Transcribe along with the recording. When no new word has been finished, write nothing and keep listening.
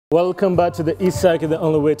Welcome back to the Ecircuit, the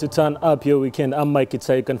only way to turn up your weekend. I'm Mike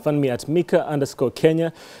Itza. You can find me at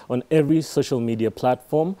Mika_Kenya on every social media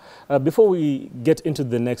platform. Before we get into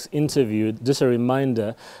the next interview, just a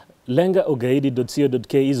reminder,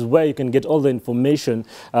 lengaogaidi.co.ke is where you can get all the information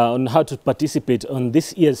on how to participate on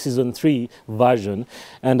this year's Season 3 version.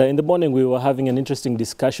 And in the morning, we were having an interesting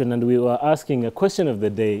discussion and we were asking a question of the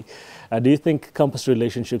day. Do you think campus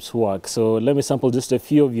relationships work? So let me sample just a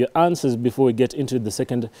few of your answers before we get into the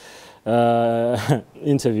second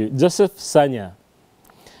interview. Joseph Sanya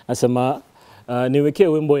asema niwekee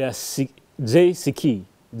wimbo ya J-Siki.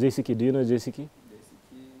 J-Siki, do you know J-Siki?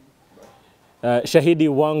 Shahidi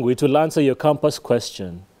wangu, it will answer your campus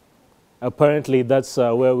question. Apparently that's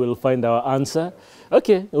where we'll find our answer.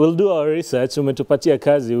 Okay, we'll do our research. Umetupatia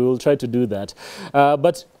kazi, we will try to do that.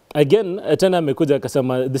 But again, tena amekuja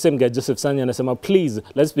akasema, the same guy Joseph Sanya anasema, please,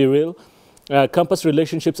 let's be real. Campus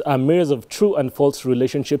relationships are mirrors of true and false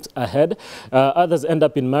relationships ahead. Others end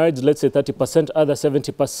up in marriage, let's say 30%, other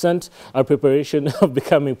 70% are preparation of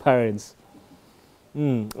becoming parents.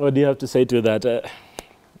 What do you have to say to that?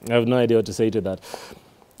 I have no idea what to say to that.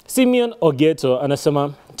 Simeon Ogeto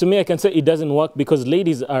anasema, to me I can say it doesn't work because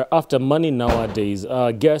ladies are after money nowadays.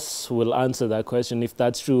 Guess we'll answer that question if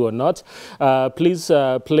that's true or not. Please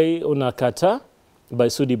play Unakata by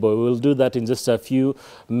Sudi Boy. We'll do that in just a few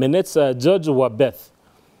minutes. George Wabeth,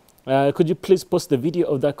 could you please post the video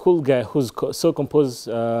of that cool guy who's so composed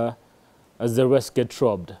as the rest get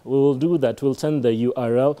robbed? We will do that. We'll send the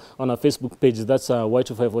URL on our Facebook page. That's our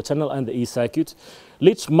Y254 channel and the Ecircuit.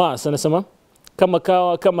 Lich Mas anasema, kama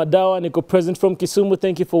kawa, kama dawa, niko present from Kisumu.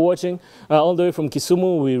 Thank you for watching all the way from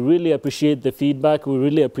Kisumu. We really appreciate the feedback. We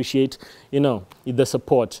really appreciate, you know, the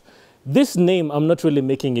support. This name, I'm not really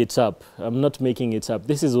making it up. I'm not making it up.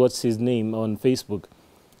 This is what's his name on Facebook.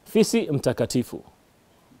 Fisi Mtakatifu.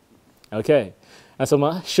 Okay.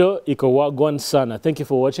 Asama, show iko wagwan sana. Thank you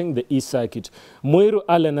for watching the Ecircuit. Muiru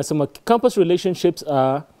Allen asama, campus relationships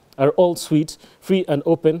are all sweet, free and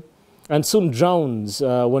open, and soon drowns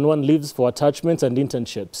when one leaves for attachments and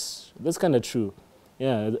internships. That's kind of true.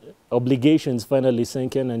 Yeah, obligations finally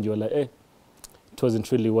sink in and you're like, eh, it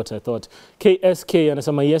wasn't really what I thought. KSK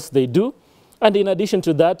anasema, yes, they do. And in addition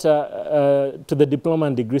to that, to the diploma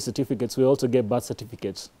and degree certificates, we also get birth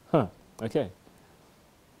certificates. Huh, okay.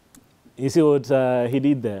 You see what he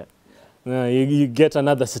did there? You get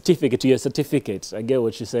another certificate to your certificate. I get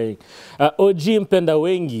what you're saying. OG mpenda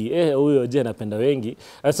wengi. Huyo OG anapenda wengi.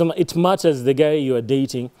 It matters the guy you are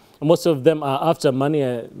dating. Most of them are after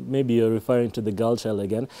money. Maybe you're referring to the girl child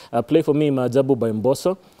again. Play for me Maajabu by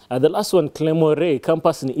Mbosso. The last one, Clemore,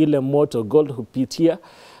 campus ni ile moto, gold hupitia.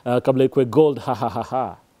 Kabla ikwe gold, ha ha ha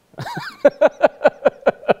ha.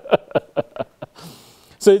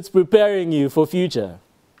 So it's preparing you for future.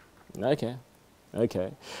 Okay.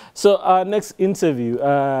 Okay. So our next interview,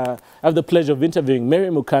 I have the pleasure of interviewing Mary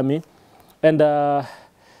Mukami. And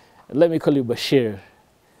let me call you Bashir,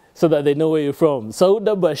 so that they know where you're from.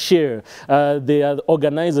 Sauda Bashir, they are the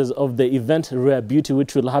organizers of the event Rare Beauty,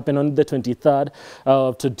 which will happen on the 23rd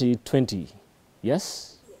of 2020.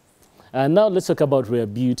 Yes? And now let's talk about Rare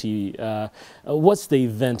Beauty. What's the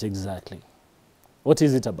event exactly? What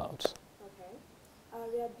is it about?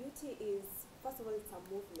 Rare Beauty is, first of all, it's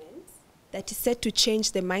a movement that is set to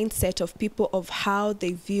change the mindset of people of how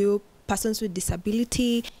they view persons with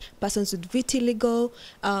disability, persons with vitiligo,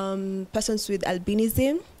 persons with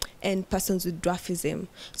albinism, and persons with dwarfism.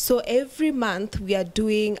 So every month we are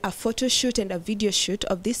doing a photo shoot and a video shoot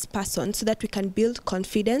of this person so that we can build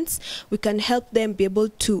confidence. We can help them be able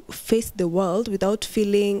to face the world without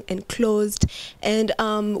feeling enclosed. And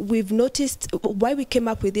we've noticed why we came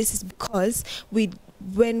up with this is because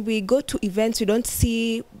when we go to events, we don't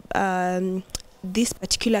see these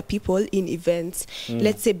particular people in events,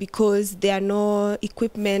 let's say because there are no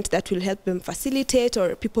equipment that will help them facilitate,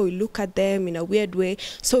 or people will look at them in a weird way.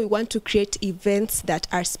 So we want to create events that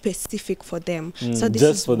are specific for them. So this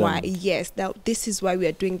is why, yes, this is why we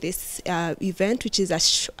are doing this event, which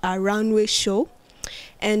is a runway show.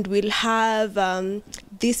 And we'll have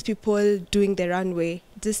these people doing the runway.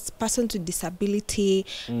 This persons with disability,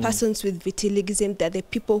 persons with vitiligo, they're the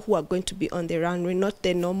people who are going to be on the runway, not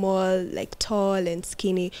the normal, like tall and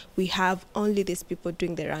skinny. We have only these people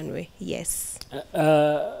doing the runway, yes.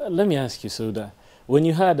 Let me ask you, Sauda, when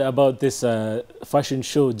you heard about this fashion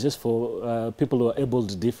show just for people who are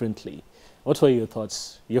abled differently, what were your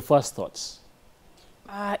thoughts, your first thoughts?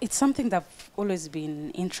 It's something that I've always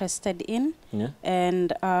been interested in. Yeah.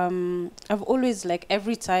 And I've always, like,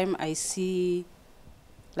 every time I see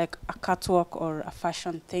like a catwalk or a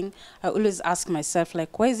fashion thing, I always ask myself,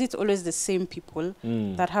 like, why is it always the same people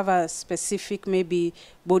that have a specific maybe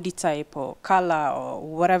body type or color or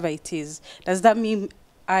whatever it is? Does that mean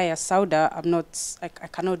I, as Sauda, I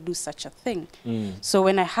cannot do such a thing? So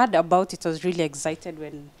when I heard about it, I was really excited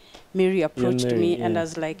when Mary approached me, and I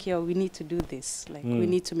was like, yo, we need to do this. Like, we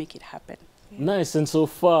need to make it happen. Nice. And so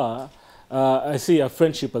far, I see a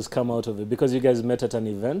friendship has come out of it because you guys met at an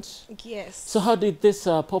event. Yes. So how did this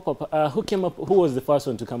pop up? Who was the first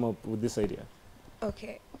one to come up with this idea?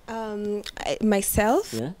 Okay.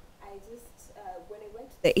 Myself. Yeah. I just, when I went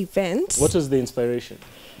to the event. What was the inspiration?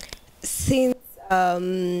 Since,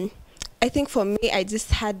 I think for me, I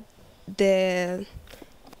just had the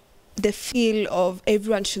feel of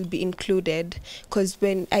everyone should be included, because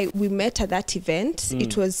when we met at that event,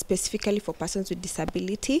 it was specifically for persons with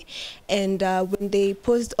disability, and when they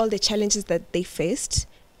posed all the challenges that they faced,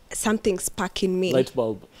 something sparked in me. Light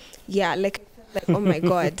bulb. Yeah, like oh my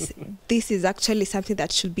God, this is actually something that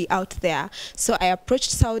should be out there. So I approached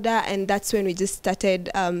Sauda, and that's when we just started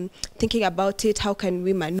thinking about it. How can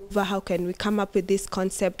we maneuver? How can we come up with this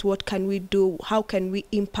concept? What can we do? How can we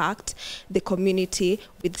impact the community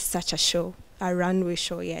with such a show, a runway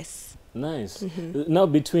show? Yes. Nice. Now,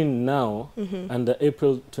 between now and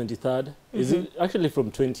April 23rd, is it actually from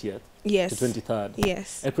 20th? Yes. To 23rd.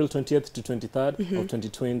 Yes. April 20th to 23rd of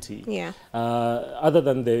 2020. Yeah. Other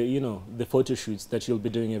than the photo shoots that you'll be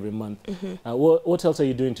doing every month, what else are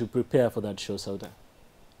you doing to prepare for that show, Sauda?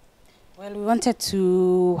 Well, we wanted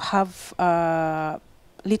to have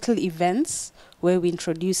little events where we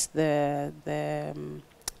introduce the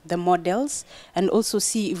models, and also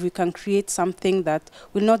see if we can create something that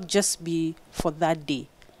will not just be for that day.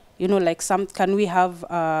 You know, like can we have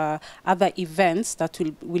other events that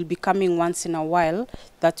will be coming once in a while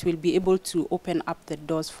that will be able to open up the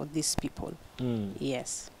doors for these people?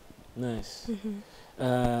 Yes. Nice.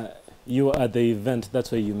 You were at the event,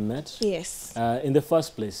 that's where you met? Yes. In the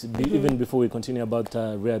first place, even before we continue about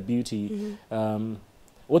Rare Beauty,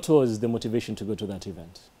 what was the motivation to go to that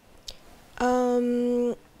event?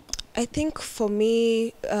 I think for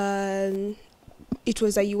me, it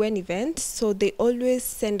was a UN event, so they always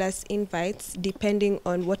send us invites depending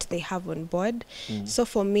on what they have on board. So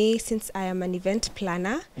for me, since I am an event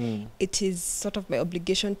planner, it is sort of my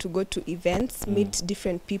obligation to go to events, meet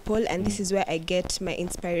different people, and this is where I get my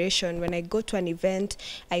inspiration. When I go to an event,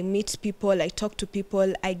 I meet people, I talk to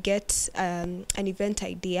people, I get an event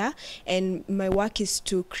idea, and my work is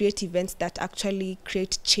to create events that actually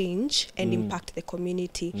create change and impact the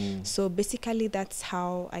community. So basically, that's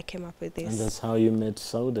how I came up with this. And that's how you met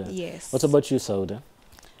Sauda. Yes. What about you, Sauda?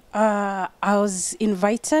 I was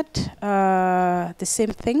invited, the same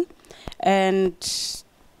thing, and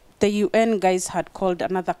the UN guys had called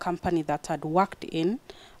another company that had worked in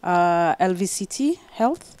LVCT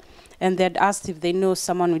Health, and they had asked if they know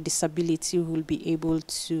someone with disability who will be able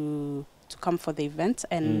to come for the event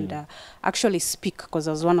and actually speak, because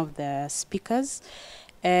I was one of the speakers.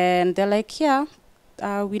 And they're like, yeah,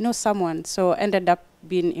 we know someone. So ended up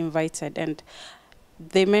being invited, and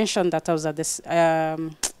they mentioned that I was at this. I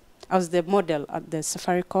was the model at the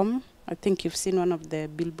Safaricom. I think you've seen one of the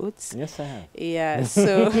billboards. Yes, I have. Yeah.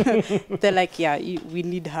 So they're like, yeah, we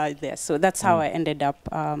need her there. So that's how I ended up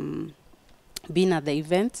being at the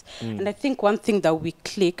event. And I think one thing that we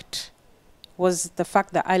clicked was the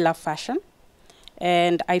fact that I love fashion,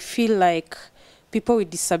 and I feel like people with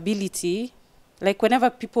disability, like whenever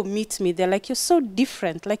people meet me, they're like, you're so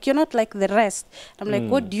different. Like, you're not like the rest. I'm like,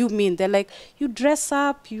 what do you mean? They're like, you dress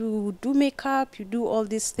up, you do makeup, you do all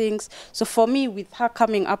these things. So for me, with her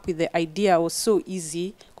coming up with the idea was so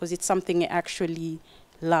easy, because it's something I actually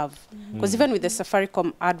love. Because even with the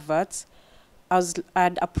Safaricom adverts,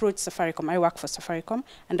 I'd approached Safaricom. I work for Safaricom,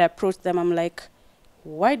 and I approached them. I'm like,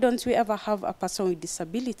 why don't we ever have a person with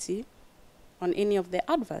disability on any of the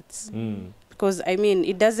adverts? Because, I mean,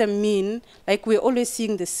 it doesn't mean, like, we're always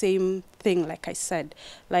seeing the same thing, like I said.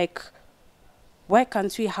 Like, why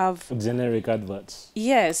can't we have... generic adverts.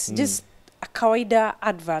 Yes, just a kawaida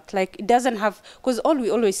advert. Like, it doesn't have... Because all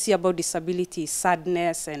we always see about disability is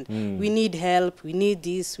sadness, and we need help, we need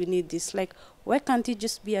this, we need this. Like, why can't it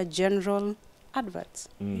just be a general advert?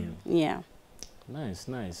 Yeah. Nice,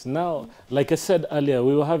 nice. Now, like I said earlier,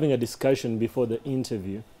 we were having a discussion before the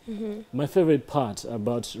interview. My favorite part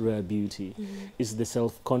about Rare Beauty is the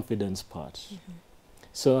self-confidence part.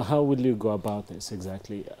 So how will you go about this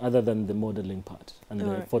exactly, other than the modeling part and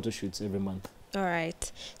the photo shoots every month? All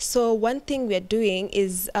right. So one thing we are doing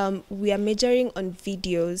is we are measuring on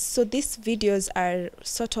videos. So these videos are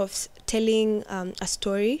sort of telling a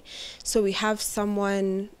story. So we have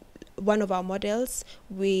someone one of our models,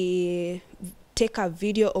 we take a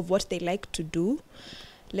video of what they like to do.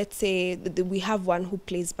 Let's say we have one who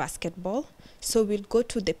plays basketball. So we'll go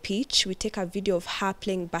to the pitch, we take a video of her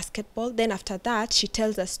playing basketball. Then after that, she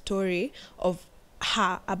tells a story of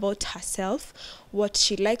her, about herself, what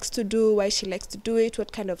she likes to do, why she likes to do it,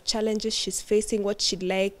 what kind of challenges she's facing, what she'd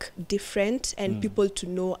like different, and people to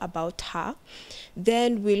know about her.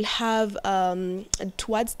 Then we'll have,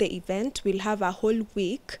 towards the event, we'll have a whole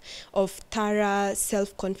week of thorough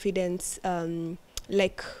self-confidence,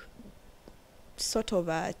 like sort of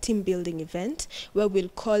a team building event where we'll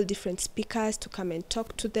call different speakers to come and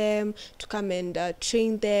talk to them, to come and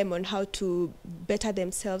train them on how to better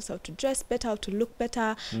themselves, how to dress better, how to look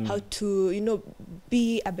better, how to, you know,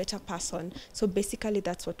 be a better person. So basically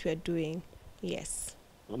that's what we're doing. Yes.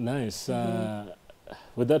 Nice.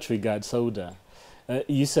 With that regard, Sauda,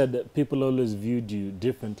 you said that people always viewed you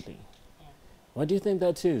differently. What do you think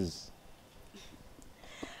that is?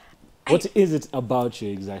 What is it about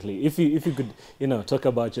you exactly? If you could, you know, talk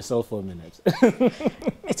about yourself for a minute.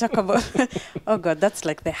 Talk about, oh God, that's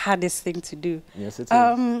like the hardest thing to do. Yes, it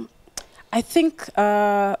is. I think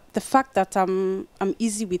the fact that I'm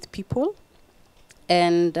easy with people,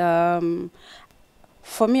 and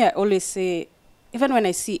for me, I always say, even when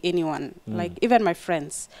I see anyone, like even my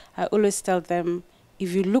friends, I always tell them,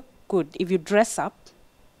 if you look good, if you dress up,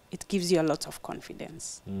 it gives you a lot of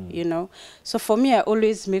confidence, you know? So for me, I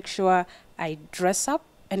always make sure I dress up,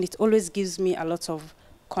 and it always gives me a lot of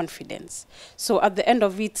confidence. So at the end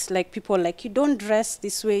of it, like people are like, you don't dress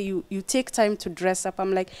this way, you take time to dress up.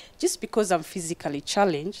 I'm like, just because I'm physically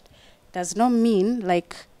challenged does not mean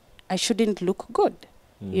like I shouldn't look good,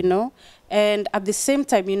 you know? And at the same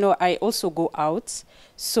time, you know, I also go out.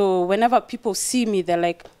 So whenever people see me, they're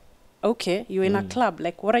like, okay, you're in a club.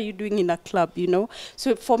 Like, what are you doing in a club, you know?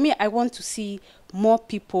 So for me, I want to see more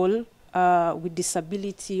people with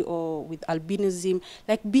disability or with albinism,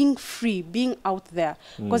 like being free, being out there.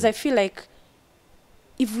 Because I feel like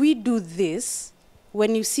if we do this,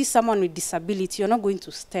 when you see someone with disability, you're not going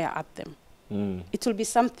to stare at them. It will be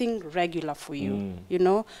something regular for you, you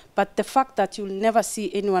know? But the fact that you'll never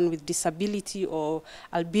see anyone with disability or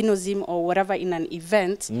albinism or whatever in an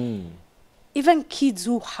event, even kids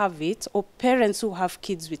who have it, or parents who have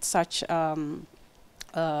kids with such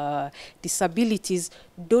disabilities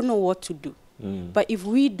don't know what to do. But if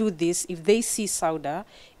we do this, if they see Sauda,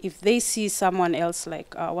 if they see someone else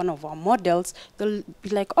like one of our models, they'll be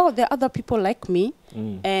like, oh, there are other people like me.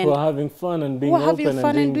 And who are having fun and being open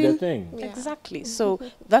and doing their thing. Yeah. Exactly. So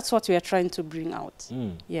that's what we are trying to bring out.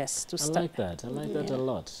 Yes, to start. I like that. I like that a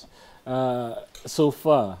lot. So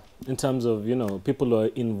far, in terms of, you know, people who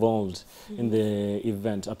are involved in the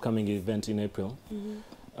event, upcoming event in April,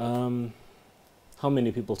 how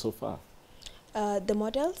many people so far? The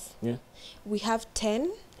models? Yeah. We have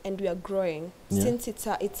 10 and we are growing. Yeah. Since it's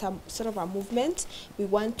a sort of a movement, we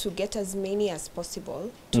want to get as many as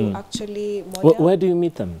possible to actually model. Where do you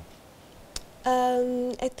meet them?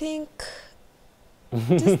 I think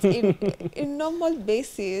just in normal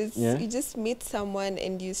basis, you just meet someone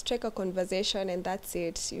and you strike a conversation and that's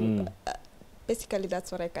it. You, basically,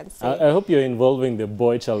 that's what I can say. I hope you're involving the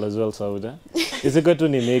boy child as well, Sauda. Is it good to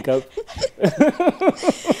need makeup?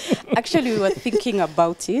 Actually, we were thinking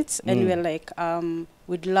about it, and we were like,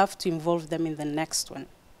 we'd love to involve them in the next one.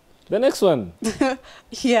 The next one?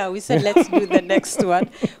 Yeah, we said, let's do the next one,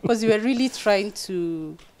 because we were really trying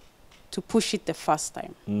to push it the first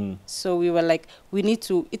time. So we were like, we need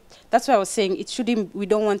to, that's why I was saying it shouldn't, we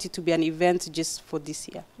don't want it to be an event just for this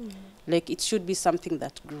year. Like, it should be something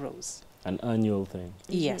that grows. An annual thing.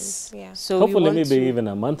 Yes. Yeah. So hopefully maybe even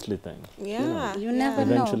a monthly thing. Yeah. You never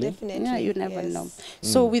know. Eventually. Definitely. Yeah, you never know.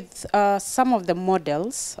 So with some of the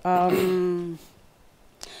models, some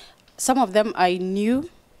of them I knew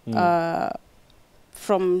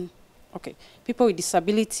from, people with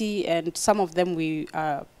disability, and some of them we,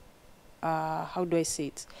 how do I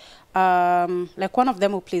say it? Like one of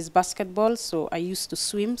them who plays basketball, so I used to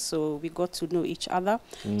swim, so we got to know each other.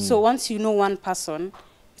 So once you know one person,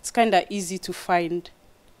 it's kind of easy to find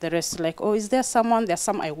the rest. Like, oh, is there someone? There's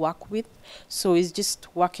some I work with. So it's just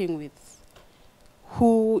working with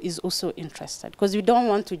who is also interested. Because we don't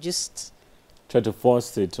want to just... try to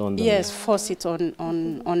force it on them. Yes, force it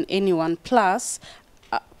on anyone. Plus,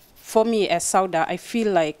 for me as Sauda, I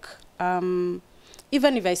feel like even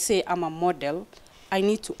if I say I'm a model, I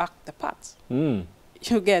need to act the part.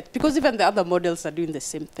 You get? Because even the other models are doing the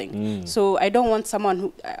same thing. So I don't want someone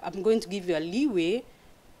who... I'm going to give you a leeway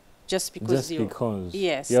just because you're...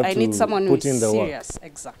 Yes, I need someone who's serious.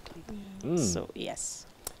 Exactly. So, yes.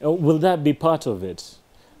 Will that be part of it?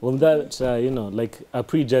 Will that, you know, like a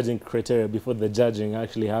pre-judging criteria before the judging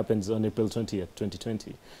actually happens on April 20th,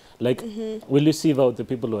 2020? Like, will you sieve out the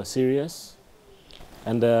people who are serious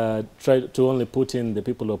and try to only put in the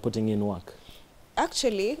people who are putting in work?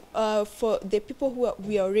 Actually, for the people who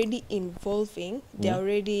we are already involving, we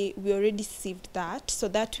already sieved that, so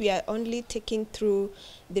that we are only taking through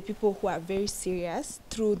the people who are very serious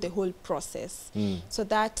through the whole process, so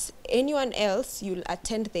that anyone else, you'll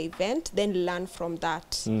attend the event, then learn from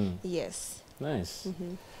that. Yes. Nice.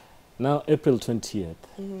 Now, April 20th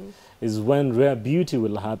is when Rare Beauty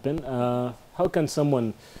will happen. How can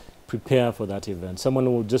someone prepare for that event? Someone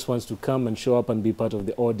who just wants to come and show up and be part of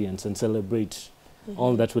the audience and celebrate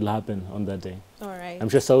all that will happen on that day. All right. I'm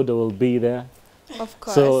sure Sauda will be there. Of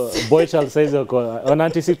course. So, boy child says, on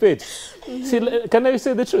anticipate. See, can I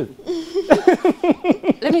say the truth?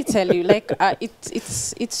 Let me tell you, like,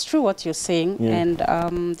 it's true what you're saying,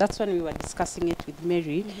 and that's when we were discussing it with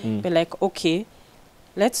Mary. We're like, okay,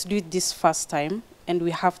 let's do it this first time, and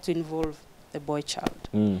we have to involve the boy child.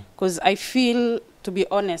 Because I feel, to be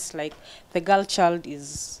honest, like, the girl child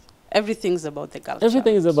is... Everything's about the girl child.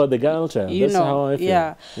 Everything is about the girl child. You That's know, how I feel.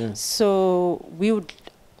 yeah. So we would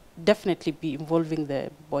definitely be involving the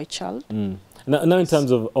boy child. Now, in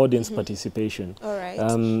terms of audience participation, all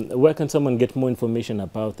right. Where can someone get more information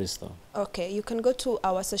about this, though? Okay, you can go to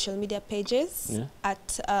our social media pages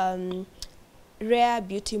at Rare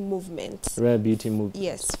Beauty Movement. Rare Beauty Movement.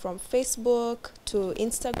 Yes, from Facebook to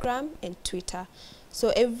Instagram and Twitter.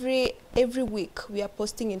 So every week we are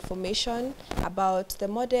posting information about the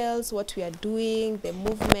models, what we are doing, the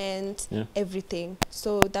movement, everything.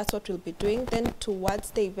 So that's what we'll be doing. Then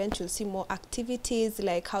towards the event, you'll see more activities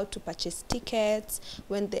like how to purchase tickets,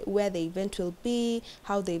 where the event will be,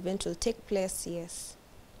 how the event will take place. Yes.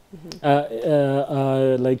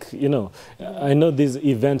 Like, you know, I know these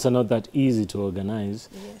events are not that easy to organize.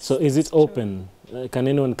 Yes, so is it open? Can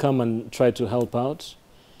anyone come and try to help out?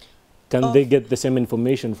 Can they get the same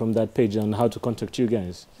information from that page on how to contact you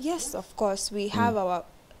guys? Yes, of course. We have our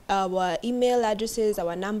email addresses,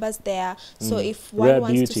 our numbers there. So if one Rare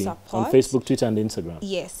wants Beauty to support... on Facebook, Twitter, and Instagram.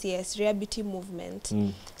 Yes, yes, Rare Beauty Movement.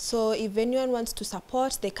 So if anyone wants to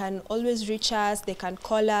support, they can always reach us, they can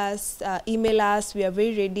call us, email us. We are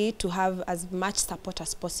very ready to have as much support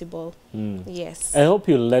as possible. Yes. I hope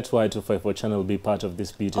you'll let Y254 channel be part of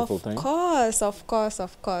this beautiful thing. Of course, of course,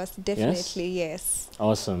 of course. Definitely, yes.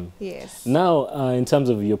 Awesome. Yes. Now, in terms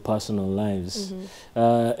of your personal lives,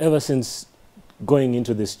 ever since going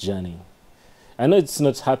into this journey, I know it's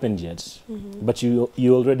not happened yet, but you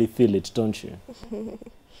already feel it, don't you?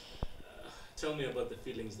 Tell me about the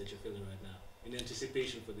feelings that you're feeling right now in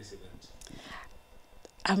anticipation for this event.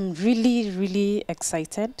 I'm really, really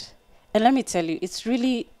excited. And let me tell you,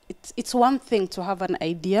 it's one thing to have an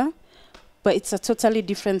idea, but it's a totally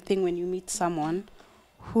different thing when you meet someone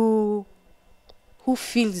who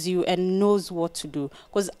feels you and knows what to do.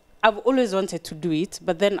 Because I've always wanted to do it,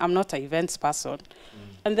 but then I'm not an events person.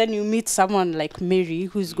 And then you meet someone like Mary,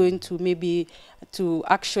 who's going to maybe to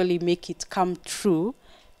actually make it come true.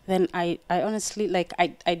 Then I honestly, like,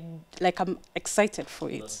 I'm excited for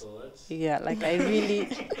it. Yeah, like I really,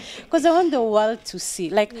 because I want the world to see.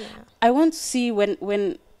 Like, I want to see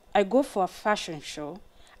when I go for a fashion show,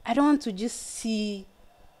 I don't want to just see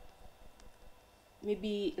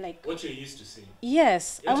maybe like what you're used to seeing.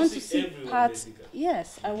 Yes, I want to see parts. Basically.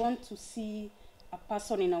 Yes, I want to see a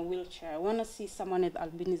person in a wheelchair. I want to see someone with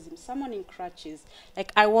albinism, someone in crutches.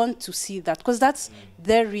 Like, I want to see that because that's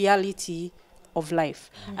their reality of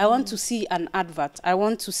life. I want to see an advert. I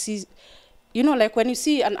want to see, you know, like when you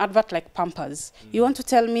see an advert like Pampers, you want to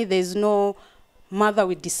tell me there's no mother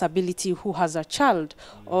with disability who has a child,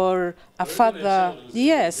 or a father,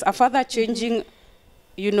 a father changing,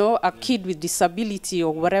 you know, a kid with disability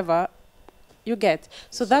or whatever, you get.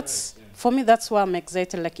 So that's, for me, that's why I'm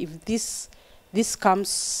excited. Like, if this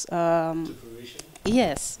comes, to fruition?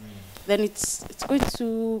 Yes, then it's going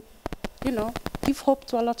to, you know, give hope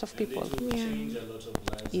to a lot of people. It will change a lot of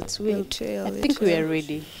lives. It will. I think we are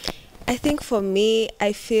ready. I think for me,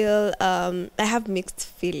 I feel I have mixed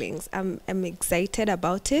feelings. I'm excited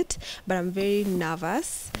about it, but I'm very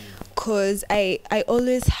nervous because I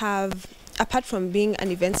always have, apart from being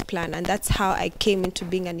an events planner, and that's how I came into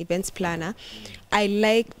being an events planner, I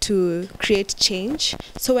like to create change.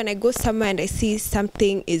 So when I go somewhere and I see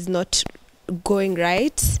something is not going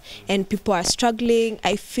right and people are struggling,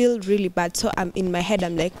 I feel really bad. So I'm in my head,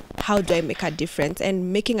 I'm like, how do I make a difference?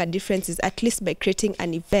 And making a difference is at least by creating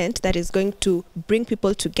an event that is going to bring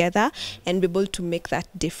people together and be able to make that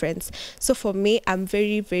difference. So for me, I'm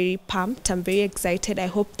very, very pumped. I'm very excited. I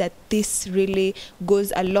hope that this really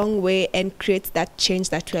goes a long way and creates that change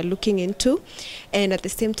that we are looking into. And at the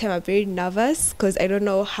same time, I'm very nervous because I don't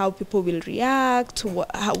know how people will react,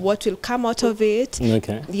 what will come out of it.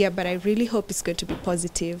 Okay. Yeah, but I really hope it's going to be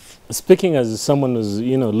positive. Speaking as someone who's,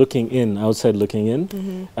 you know, looking in, outside looking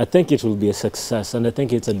in, I think it will be a success, and I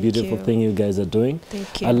think it's a beautiful thing you guys are doing.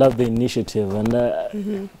 Thank you. I love the initiative, and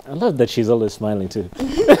I love that she's always smiling too.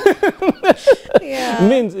 Yeah.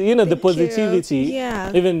 Means, you know, the Thank you. positivity,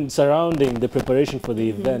 Yeah. even surrounding the preparation for the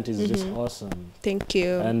event is just awesome. Thank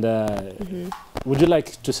you. And would you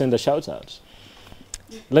like to send a shout out?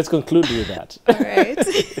 Let's conclude with that. All right.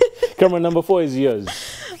 Camera number 4 is yours.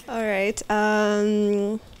 All right.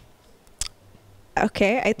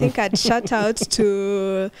 Okay, I think I'd shout out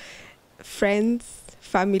to friends,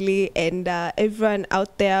 family, and everyone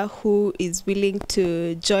out there who is willing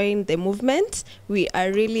to join the movement. We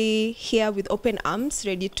are really here with open arms,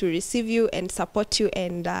 ready to receive you and support you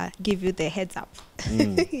and give you the heads up.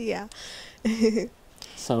 Yeah.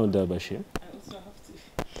 Sauda Bashir.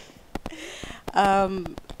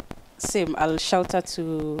 Same, I'll shout out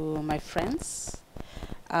to my friends,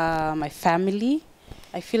 my family.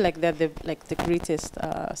 I feel like they're the greatest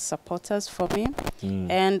supporters for me.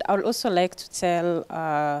 And I would also like to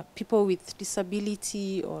tell people with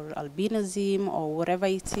disability or albinism or whatever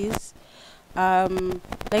it is,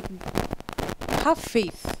 like, have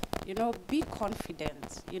faith, you know, be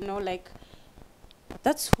confident, you know, like,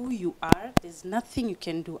 that's who you are. There's nothing you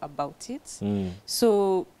can do about it.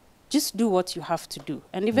 So just do what you have to do.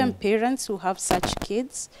 And even parents who have such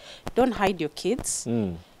kids, don't hide your kids.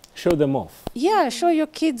 Show them off. Yeah, show your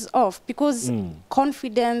kids off, because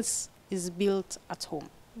confidence is built at home.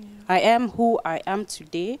 Yeah. I am who I am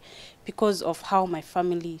today because of how my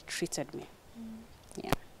family treated me.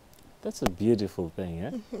 Yeah. That's a beautiful thing,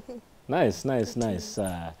 yeah? Nice, nice, nice.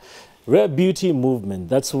 Rare Beauty Movement,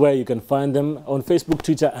 that's where you can find them on Facebook,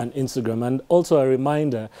 Twitter, and Instagram. And also a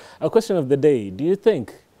reminder, a question of the day, do you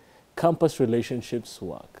think campus relationships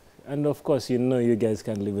work? And of course, you know you guys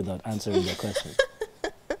can't live without answering the question.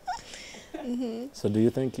 So do you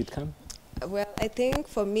think it can? Well, I think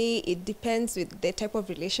for me, it depends with the type of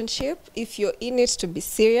relationship. If you're in it to be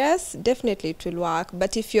serious, definitely it will work.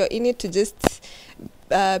 But if you're in it to just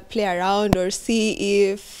play around or see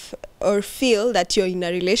if, or feel that you're in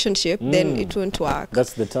a relationship, then it won't work.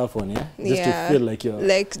 That's the tough one, yeah? Just to feel like you're...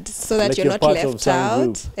 Like, so that like you're not part left of some out.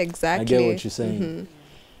 group. Exactly. I get what you're saying.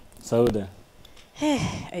 Sauda.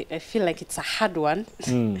 I feel like it's a hard one.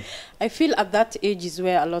 I feel at that age is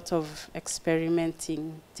where a lot of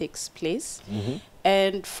experimenting takes place.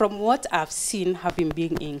 And from what I've seen, having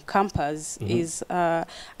been in campus, is I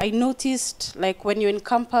noticed, like, when you're in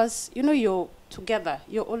campus, you know, you're together.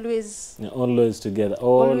 You're always together.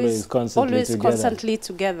 Always constantly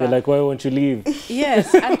together. You're like, why won't you leave?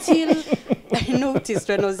 Yes, until I noticed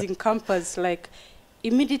when I was in campus, like,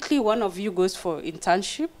 immediately one of you goes for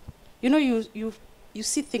internship. You know, you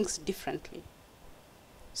see things differently.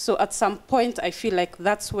 So at some point, I feel like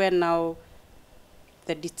that's where now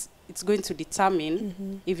it's going to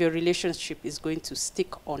determine if your relationship is going to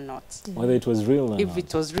stick or not. Whether it was real or not. If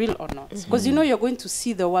it was real or not. Because, you know, you're going to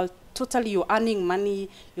see the world totally, you're earning money,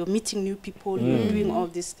 you're meeting new people, you're doing all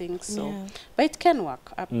these things. So, but it can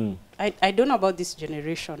work. I don't know about this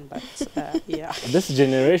generation, but yeah. This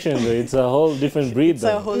generation, though, it's a whole different breed. It's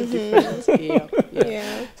a whole different,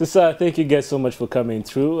 yeah. So, sir, thank you guys so much for coming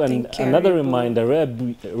through. And another reminder, Rare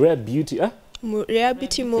Beauty, Rare Beauty Movement.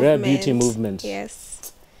 Rare Beauty Movement.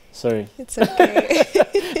 Yes. Sorry. It's okay.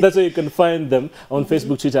 That's where you can find them on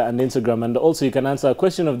Facebook, Twitter, and Instagram. And also you can answer a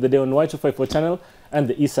question of the day on Y254 channel and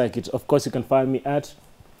the Ecircuit. Of course, you can find me at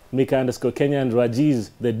Mika_Kenya and Rajiz,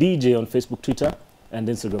 the DJ, on Facebook, Twitter, and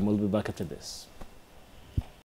Instagram. We'll be back after this.